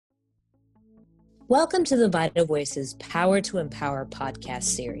Welcome to the Vital Voices Power to Empower podcast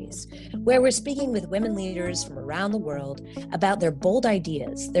series, where we're speaking with women leaders from around the world about their bold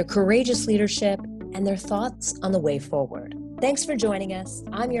ideas, their courageous leadership, and their thoughts on the way forward. Thanks for joining us.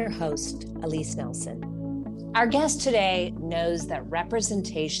 I'm your host, Elise Nelson. Our guest today knows that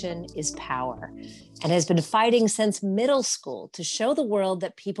representation is power and has been fighting since middle school to show the world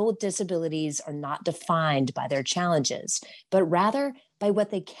that people with disabilities are not defined by their challenges, but rather by what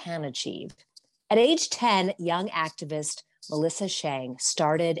they can achieve. At age 10, young activist Melissa Shang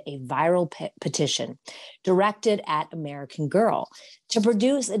started a viral petition directed at American Girl to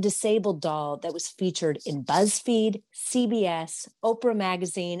produce a disabled doll that was featured in BuzzFeed, CBS, Oprah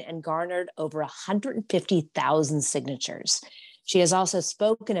Magazine, and garnered over 150,000 signatures. She has also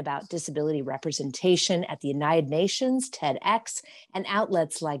spoken about disability representation at the United Nations, TEDx, and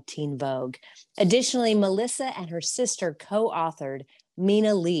outlets like Teen Vogue. Additionally, Melissa and her sister co-authored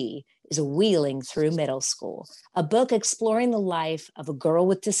Mina Lee is Wheeling Through Middle School, a book exploring the life of a girl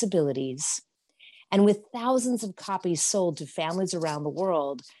with disabilities. And with thousands of copies sold to families around the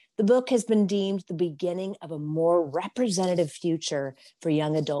world, the book has been deemed the beginning of a more representative future for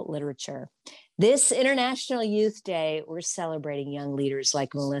young adult literature. This International Youth Day, we're celebrating young leaders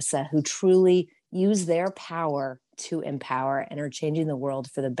like Melissa who truly use their power to empower and are changing the world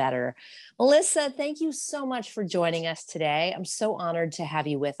for the better. Melissa, thank you so much for joining us today. I'm so honored to have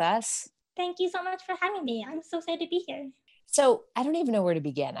you with us. Thank you so much for having me. I'm so excited to be here. So I don't even know where to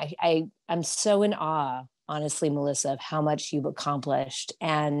begin. I'm so in awe, honestly, Melissa, of how much you've accomplished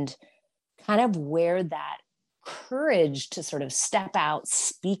and kind of where that courage to sort of step out,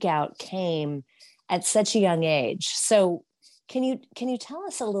 speak out came at such a young age. So can you tell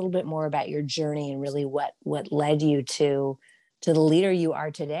us a little bit more about your journey and really what led you to the leader you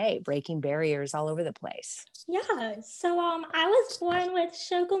are today, breaking barriers all over the place? Yeah, so I was born with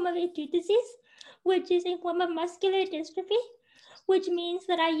Charcot-Marie-Tooth disease, which is a form of muscular dystrophy, which means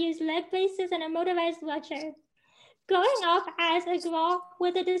that I use leg braces and a motorized wheelchair. Growing up as a girl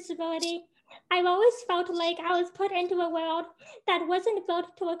with a disability, I've always felt like I was put into a world that wasn't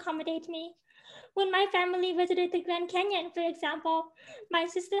built to accommodate me. When my family visited the Grand Canyon, for example, my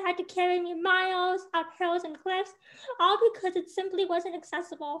sister had to carry me miles up hills and cliffs, all because it simply wasn't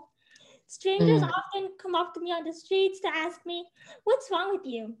accessible. Strangers often come up to me on the streets to ask me, "What's wrong with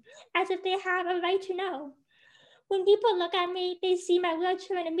you?" as if they have a right to know. When people look at me, they see my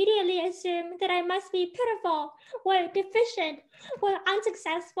wheelchair and immediately assume that I must be pitiful or deficient or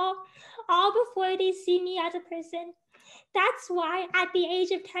unsuccessful, all before they see me as a person. That's why at the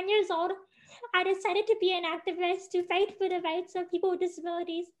age of 10 years old, I decided to be an activist to fight for the rights of people with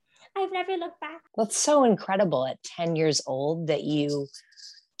disabilities. I've never looked back. Well, it's so incredible at 10 years old that you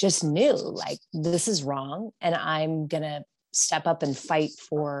just knew, like, this is wrong and I'm going to step up and fight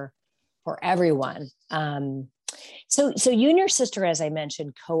for everyone. So you and your sister, as I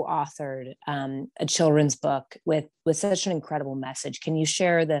mentioned, co-authored a children's book with such an incredible message. Can you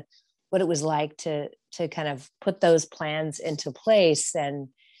share what it was like to kind of put those plans into place, and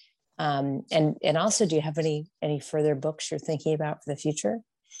also, do you have any further books you're thinking about for the future?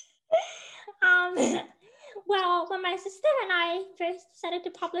 Well, when my sister and I first decided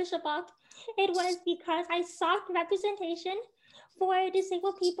to publish a book, it was because I sought representation for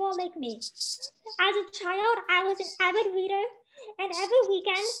disabled people like me. As a child, I was an avid reader, and every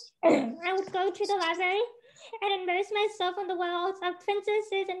weekend I would go to the library and immerse myself in the worlds of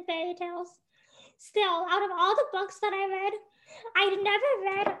princesses and fairy tales. Still, out of all the books that I read, I'd never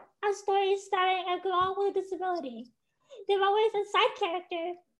read a story starring a girl with a disability. They're always a side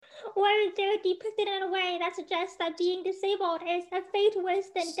character, or they're depicted in a way that suggests that being disabled is a fate worse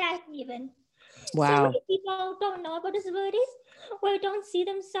than death even. Wow. So many people don't know about disabilities or don't see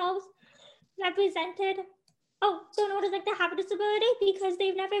themselves represented. Don't know what it's like to have a disability because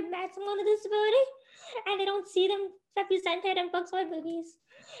they've never met someone with a disability and they don't see them represented in books or movies.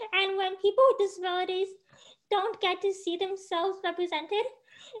 And when people with disabilities don't get to see themselves represented,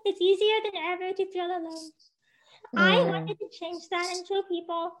 it's easier than ever to feel alone. I wanted to change that and show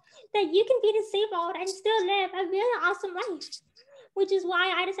people that you can be disabled and still live a really awesome life, which is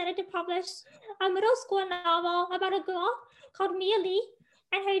why I decided to publish a middle school novel about a girl called Mia Lee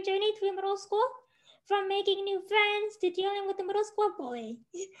and her journey through middle school, from making new friends to dealing with the middle school bully.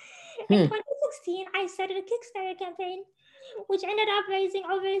 In 2016, I started a Kickstarter campaign, which ended up raising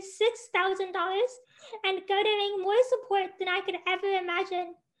over $6,000 and garnering more support than I could ever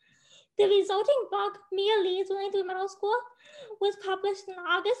imagine. The resulting book, Mia Lee's Wheeling Through Middle School, was published in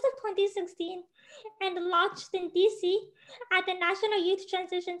August of 2016 and launched in DC at the National Youth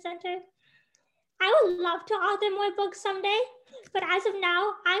Transition Center. I would love to author more books someday, but as of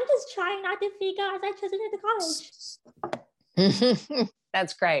now, I'm just trying not to freak out as I transition into college.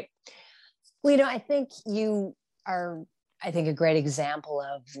 That's great. Well, I think you are, a great example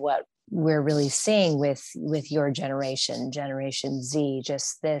of what we're really seeing with your generation, Generation Z,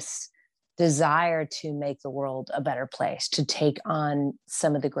 just this desire to make the world a better place, to take on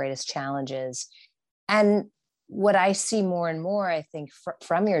some of the greatest challenges. And what I see more and more, I think,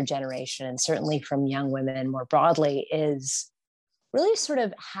 from your generation, and certainly from young women more broadly, is really sort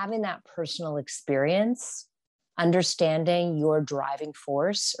of having that personal experience, understanding your driving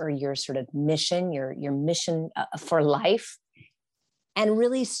force or your sort of mission, your mission for life, and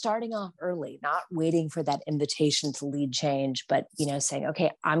really starting off early, not waiting for that invitation to lead change, but saying, okay,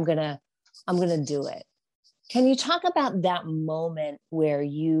 I'm gonna do it. Can you talk about that moment where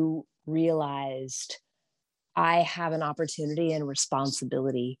you realized, I have an opportunity and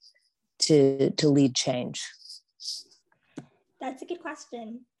responsibility to lead change? That's a good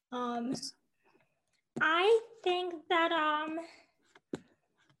question. I think that,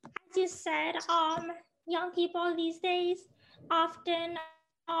 as you said, young people these days often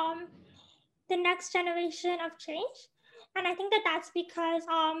the next generation of change. And I think that that's because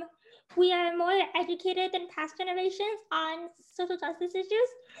we are more educated than past generations on social justice issues,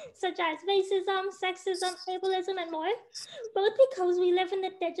 such as racism, sexism, ableism, and more, both because we live in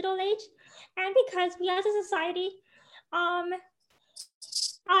the digital age and because we as a society are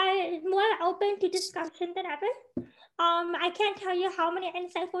more open to discussion than ever. I can't tell you how many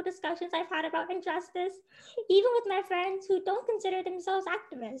insightful discussions I've had about injustice, even with my friends who don't consider themselves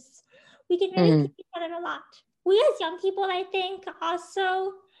activists. We can really teach each other a lot. We as young people, I think,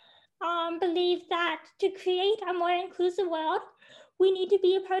 also believe that to create a more inclusive world, we need to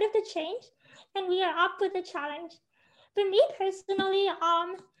be a part of the change, and we are up for the challenge. For me personally,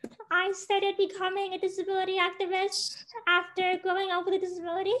 I started becoming a disability activist after growing up with a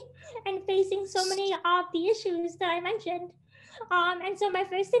disability and facing so many of the issues that I mentioned. And so my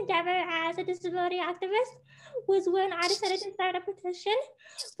first endeavor as a disability activist was when I decided to start a petition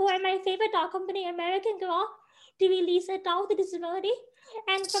for my favorite doll company, American Girl, to release a doll with a disability.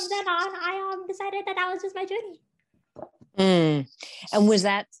 And from then on, I decided that was just my journey. And was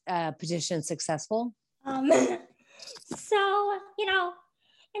that petition successful? So,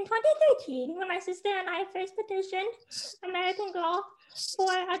 in 2013, when my sister and I first petitioned American Girl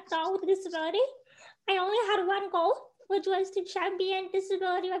for a doll with a disability, I only had one goal, which was to champion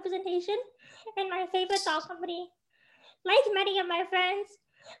disability representation in my favorite doll company. Like many of my friends,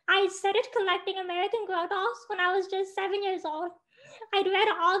 I started collecting American Girl dolls when I was just 7 years old. I'd read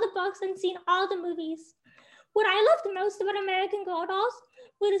all the books and seen all the movies. What I loved most about American Girl dolls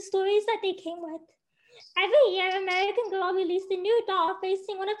were the stories that they came with. Every year, American Girl released a new doll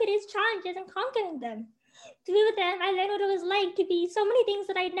facing one of today's challenges and conquering them. Through them, I learned what it was like to be so many things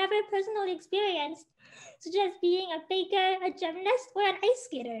that I'd never personally experienced, such as being a baker, a gymnast, or an ice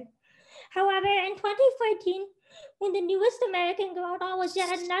skater. However, in 2014, when the newest American Girl doll was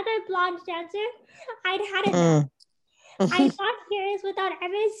yet another blonde dancer, I'd had enough. I got curious without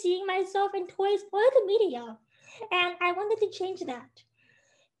ever seeing myself in toys or the media, and I wanted to change that.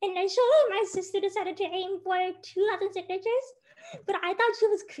 Initially, my sister decided to aim for 2,000 signatures, but I thought she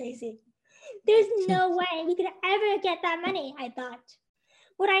was crazy. There's no way we could ever get that many, I thought.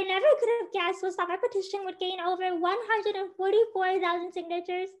 What I never could have guessed was that my petition would gain over 144,000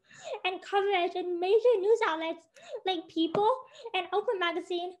 signatures and coverage in major news outlets like People and Oprah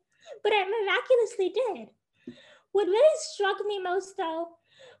Magazine, but it miraculously did. What really struck me most, though,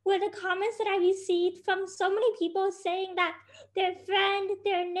 were the comments that I received from so many people saying that their friend,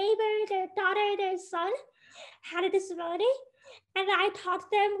 their neighbor, their daughter, their son had a disability, and that I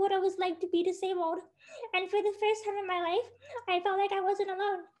taught them what it was like to be disabled. And for the first time in my life, I felt like I wasn't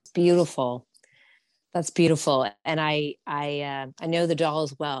alone. Beautiful. That's beautiful. And I know the doll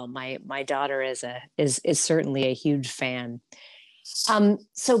as well. My daughter is certainly a huge fan.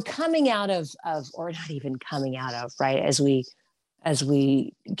 So coming out of, or not even coming out of, right, as we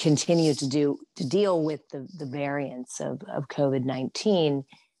continue to deal with the variants of COVID-19,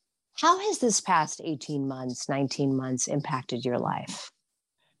 how has this past 18 months, 19 months impacted your life?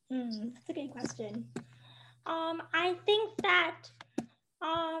 That's a good question. I think that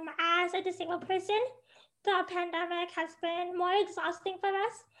as a disabled person, the pandemic has been more exhausting for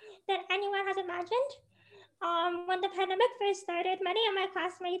us than anyone has imagined. When the pandemic first started, many of my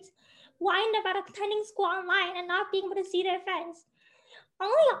classmates whined about attending school online and not being able to see their friends.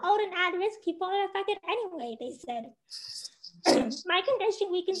 Only old and at-risk people are affected anyway, they said. My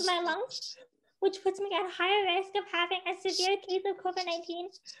condition weakens my lungs, which puts me at higher risk of having a severe case of COVID-19.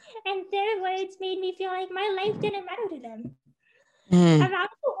 And their words made me feel like my life didn't matter to them. Around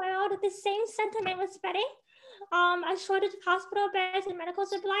the world, the same sentiment was spreading. A shortage of hospital beds and medical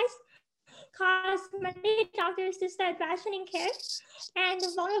supplies caused many doctors to start rationing care, and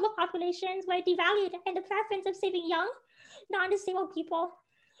the vulnerable populations were devalued in the preference of saving young, non-disabled people.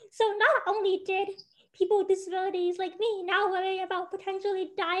 So not only did people with disabilities like me now worry about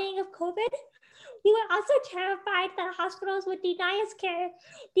potentially dying of COVID, we were also terrified that hospitals would deny us care,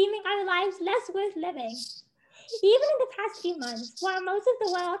 deeming our lives less worth living. Even in the past few months, while most of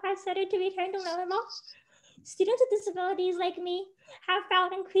the world has started to return to normal, students with disabilities like me have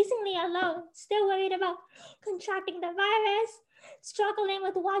felt increasingly alone, still worried about contracting the virus, struggling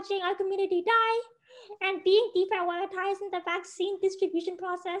with watching our community die, and being deprioritized in the vaccine distribution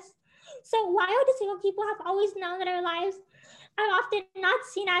process. So while disabled people have always known that our lives are often not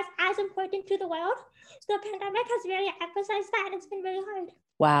seen as important to the world, the pandemic has really emphasized that, and it's been really hard.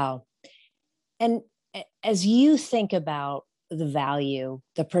 Wow. And as you think about the value,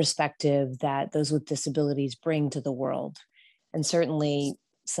 the perspective that those with disabilities bring to the world, and certainly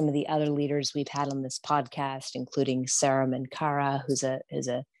some of the other leaders we've had on this podcast, including Sarah Mankara, who's a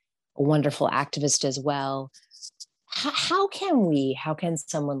wonderful activist as well. How can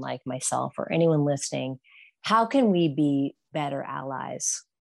someone like myself or anyone listening, how can we be better allies?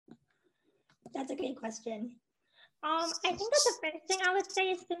 That's a good question. I think that the first thing I would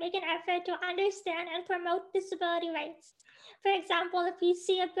say is to make an effort to understand and promote disability rights. For example, if you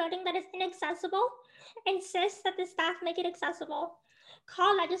see a building that is inaccessible, insist that the staff make it accessible.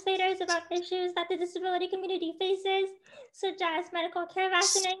 Call legislators about issues that the disability community faces, such as medical care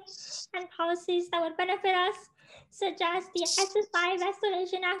rationing and policies that would benefit us, such as the SSI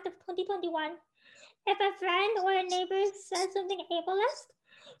Restoration Act of 2021. If a friend or a neighbor says something ableist,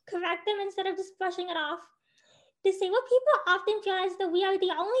 correct them instead of just brushing it off. Disabled people often feel as though we are the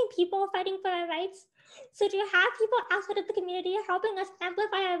only people fighting for our rights. So to have people outside of the community helping us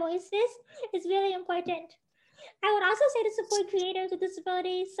amplify our voices is really important. I would also say to support creators with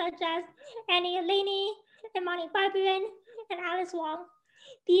disabilities such as Annie Laney, Imani Barbarin, and Alice Wong.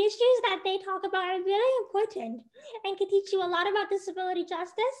 The issues that they talk about are really important and can teach you a lot about disability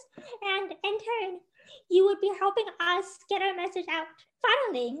justice, and in turn, you would be helping us get our message out.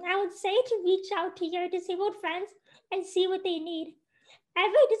 Finally, I would say to reach out to your disabled friends and see what they need.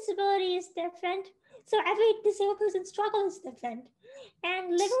 Every disability is different, so every disabled person's struggle is different.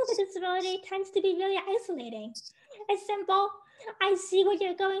 And living with a disability tends to be really isolating. It's simple. I see what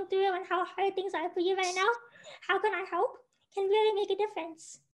you're going through and how hard things are for you right now. How can I help? Can really make a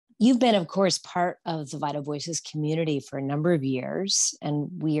difference. You've been, of course, part of the Vital Voices community for a number of years, and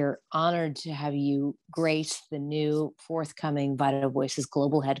we are honored to have you grace the new forthcoming Vital Voices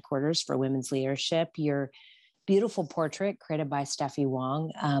Global Headquarters for Women's Leadership. Your beautiful portrait created by Steffi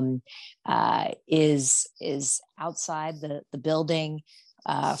Wong is outside the building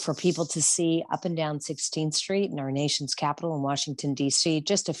for people to see up and down 16th Street in our nation's capital in Washington, D.C.,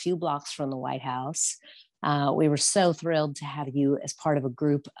 just a few blocks from the White House. We were so thrilled to have you as part of a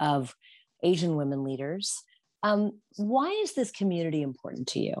group of Asian women leaders. Why is this community important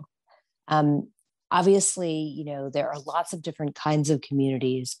to you? Obviously, you know, there are lots of different kinds of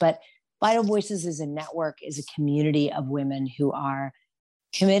communities, but Vital Voices is a network, is a community of women who are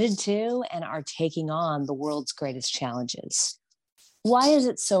committed to and are taking on the world's greatest challenges. Why is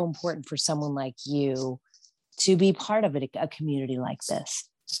it so important for someone like you to be part of a community like this?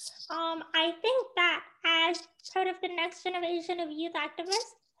 I think that as part of the next generation of youth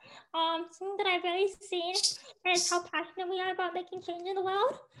activists, something that I've really seen is how passionate we are about making change in the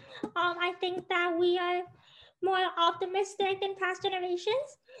world. I think that we are more optimistic than past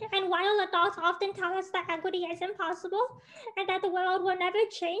generations. And while adults often tell us that equity is impossible and that the world will never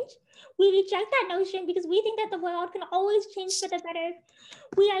change, we reject that notion because we think that the world can always change for the better.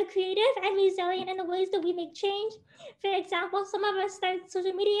 We are creative and resilient in the ways that we make change. For example, some of us start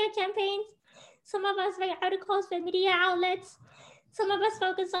social media campaigns. Some of us write articles for media outlets. Some of us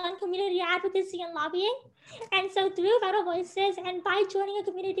focus on community advocacy and lobbying. And so through Vital Voices and by joining a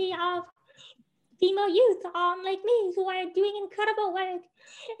community of female youth like me who are doing incredible work,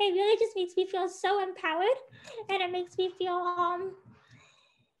 it really just makes me feel so empowered, and it makes me feel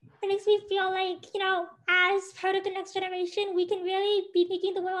like, you know, as part of the next generation, we can really be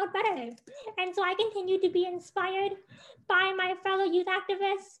making the world better. And so I continue to be inspired by my fellow youth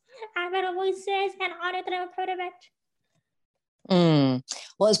activists at Vital Voices and honored that I'm a part of it.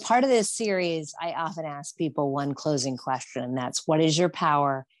 Well, as part of this series, I often ask people one closing question, and that's, what is your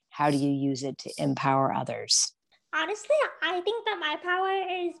power? How do you use it to empower others? Honestly, I think that my power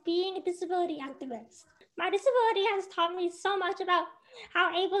is being a disability activist. My disability has taught me so much about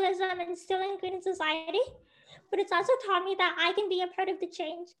how ableism is still ingrained in society, but it's also taught me that I can be a part of the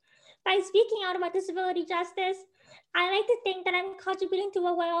change. By speaking out about disability justice, I like to think that I'm contributing to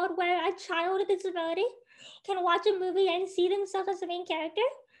a world where a child with a disability can watch a movie and see themselves as the main character,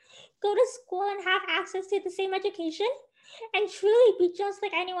 go to school and have access to the same education, and truly be just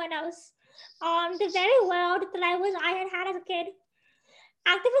like anyone else. The very world that I had as a kid.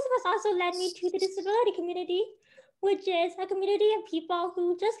 Activism has also led me to the disability community, which is a community of people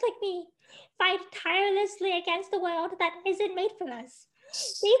who, just like me, fight tirelessly against the world that isn't made for us.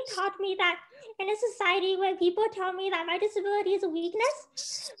 They've taught me that in a society where people tell me that my disability is a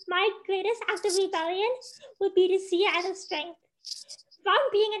weakness, my greatest act of rebellion would be to see it as a strength. From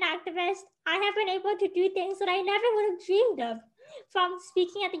being an activist, I have been able to do things that I never would have dreamed of, from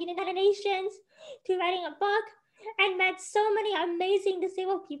speaking at the United Nations to writing a book, and met so many amazing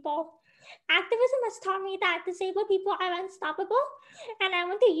disabled people. Activism has taught me that disabled people are unstoppable, and I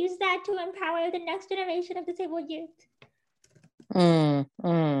want to use that to empower the next generation of disabled youth.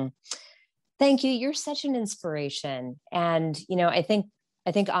 Thank you. You're such an inspiration. And, I think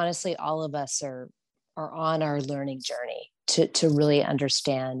honestly, all of us are on our learning journey to really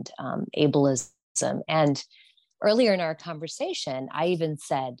understand ableism. And earlier in our conversation, I even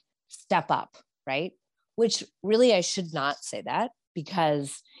said, step up, right? Which really, I should not say that,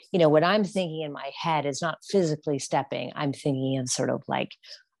 because, what I'm thinking in my head is not physically stepping. I'm thinking of sort of like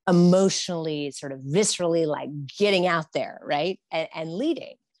emotionally, sort of viscerally, like getting out there, right? And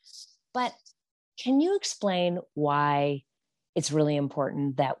leading. But can you explain why it's really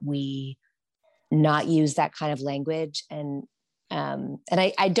important that we not use that kind of language? And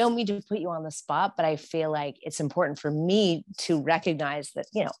I don't mean to put you on the spot, but I feel like it's important for me to recognize that,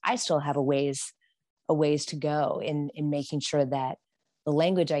 I still have a ways to go in making sure that the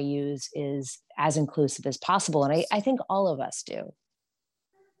language I use is as inclusive as possible. And I think all of us do.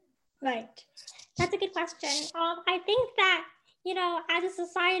 Right. That's a good question. I think that, as a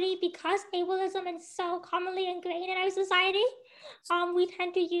society, because ableism is so commonly ingrained in our society, we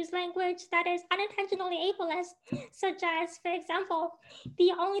tend to use language that is unintentionally ableist, such as, for example,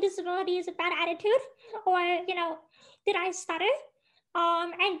 the only disability is a bad attitude, or, did I stutter?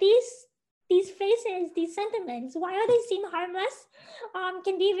 And these phrases, these sentiments, while they seem harmless,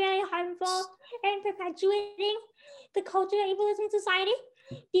 can be very harmful in perpetuating the culture of ableism in society,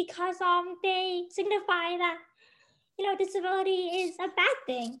 because they signify that, disability is a bad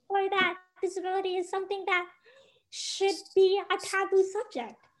thing, or that disability is something that should be a taboo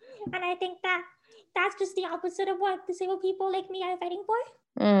subject. And I think that that's just the opposite of what disabled people like me are fighting for.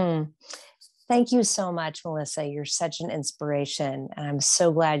 Thank you so much, Melissa. You're such an inspiration. And I'm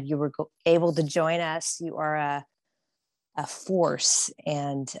so glad you were able to join us. You are a force.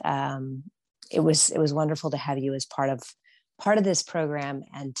 And it was wonderful to have you as part of this program,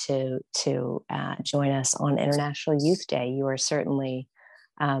 and to join us on International Youth Day. You are certainly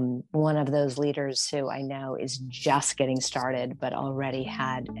one of those leaders who I know is just getting started, but already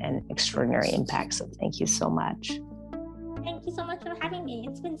had an extraordinary impact. So thank you so much. Thank you so much for having me.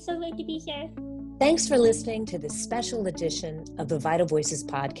 It's been so great to be here. Thanks for listening to this special edition of the Vital Voices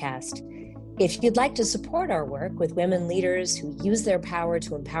podcast. If you'd like to support our work with women leaders who use their power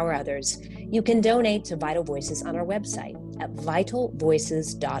to empower others, you can donate to Vital Voices on our website at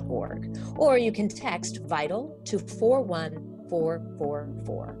vitalvoices.org, or you can text VITAL to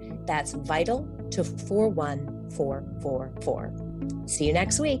 41444. That's VITAL to 41444. See you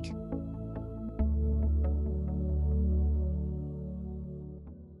next week.